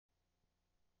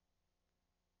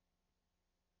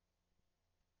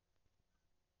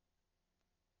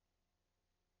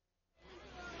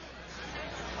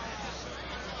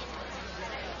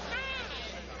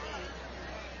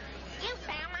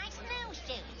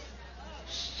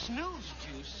Snooze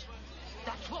juice?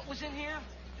 That's what was in here?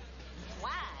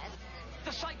 What?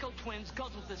 The Psycho twins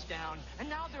guzzled this down, and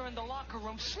now they're in the locker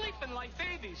room sleeping like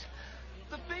babies.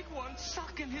 The big one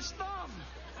sucking his thumb.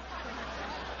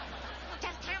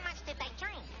 Just how much did they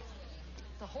drink?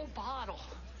 The whole bottle.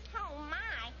 Oh,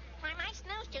 my. Why, my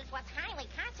snooze juice was highly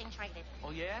concentrated.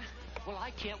 Oh, yeah? Well,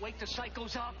 I can't wake the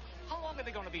psychos up. How long are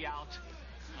they going to be out?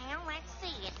 Well, let's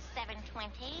see. It's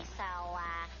 7:20, so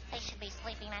they should be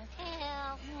sleeping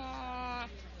until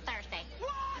Thursday.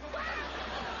 What?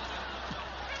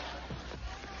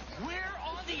 We're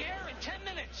on the air in 10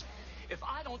 minutes. If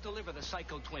I don't deliver the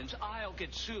Psycho twins, I'll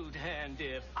get sued. And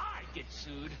if I get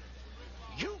sued,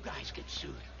 you guys get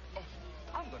sued.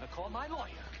 I'm going to call my lawyer.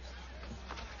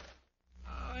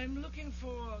 I'm looking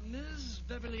for Ms.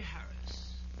 Beverly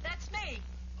Harris. That's me.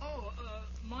 Oh,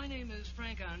 my name is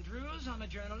Frank Andrews. I'm a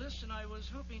journalist, and I was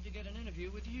hoping to get an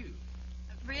interview with you.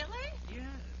 Really?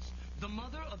 Yes. The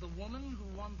mother of the woman who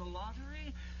won the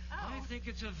lottery? Oh. I think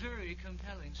it's a very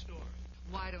compelling story.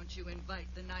 Why don't you invite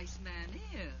the nice man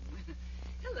in?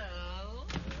 Hello.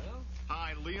 Well?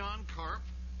 Hi, Leon Carp,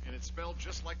 and it's spelled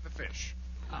just like the fish.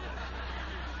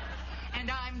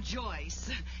 And I'm Joyce.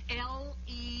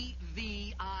 Levine.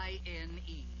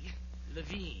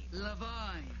 Levine.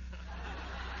 Levine.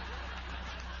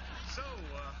 So,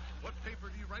 what paper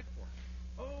do you write for?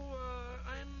 Oh,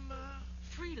 I'm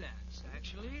freelance,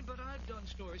 actually, but I've done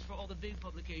stories for all the big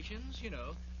publications, you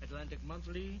know, Atlantic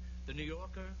Monthly, The New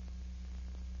Yorker,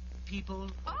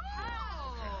 People.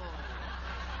 Oh!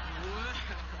 Well,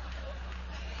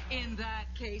 in that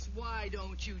case, why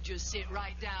don't you just sit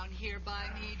right down here by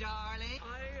me, darling?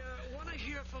 I want to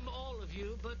hear from all of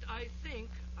you, but I think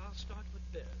I'll start with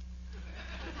Bev.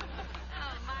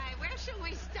 Oh, my, where shall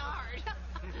we start?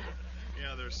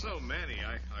 Yeah, there's so many.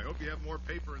 I hope you have more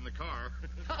paper in the car.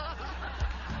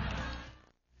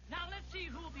 Now let's see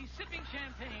who will be sipping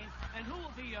champagne and who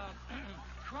will be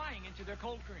crying into their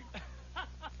cold cream.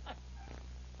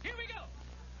 Here we go.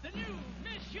 The new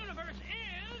Miss Universe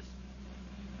is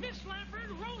Miss Lampard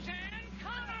Roseanne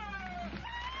Connor. Oh,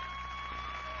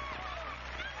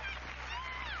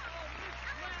 Miss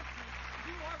Lampard,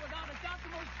 you are without a doubt the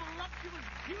most voluptuous,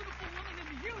 beautiful woman in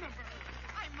the universe.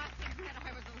 I must admit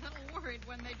I was a little worried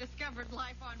when they discovered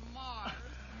life on Mars.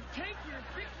 Take your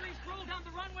victory stroll down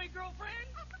the runway, girlfriend.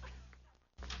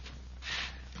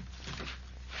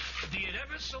 Be it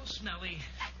ever so smelly,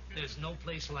 there's no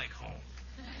place like home.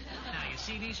 Now, you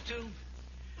see these two?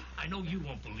 I know you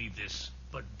won't believe this,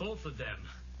 but both of them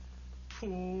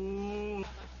poo.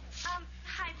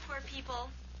 Hi, poor people.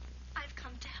 I've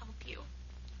come to help you.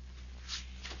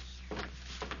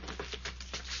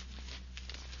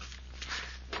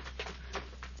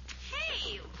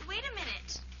 Hey, wait a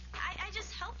minute. I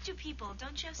just helped you people.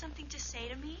 Don't you have something to say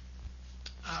to me?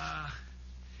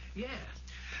 Yeah.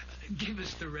 Give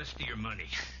us the rest of your money.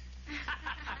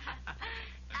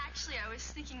 Actually, I was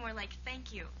thinking more like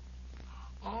thank you.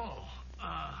 Oh,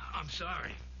 I'm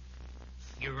sorry.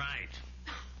 You're right.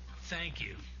 Thank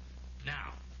you.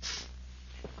 Now,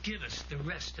 give us the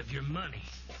rest of your money.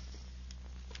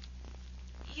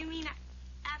 You mean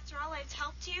after all I've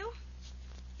helped you?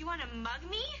 You want to mug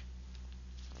me?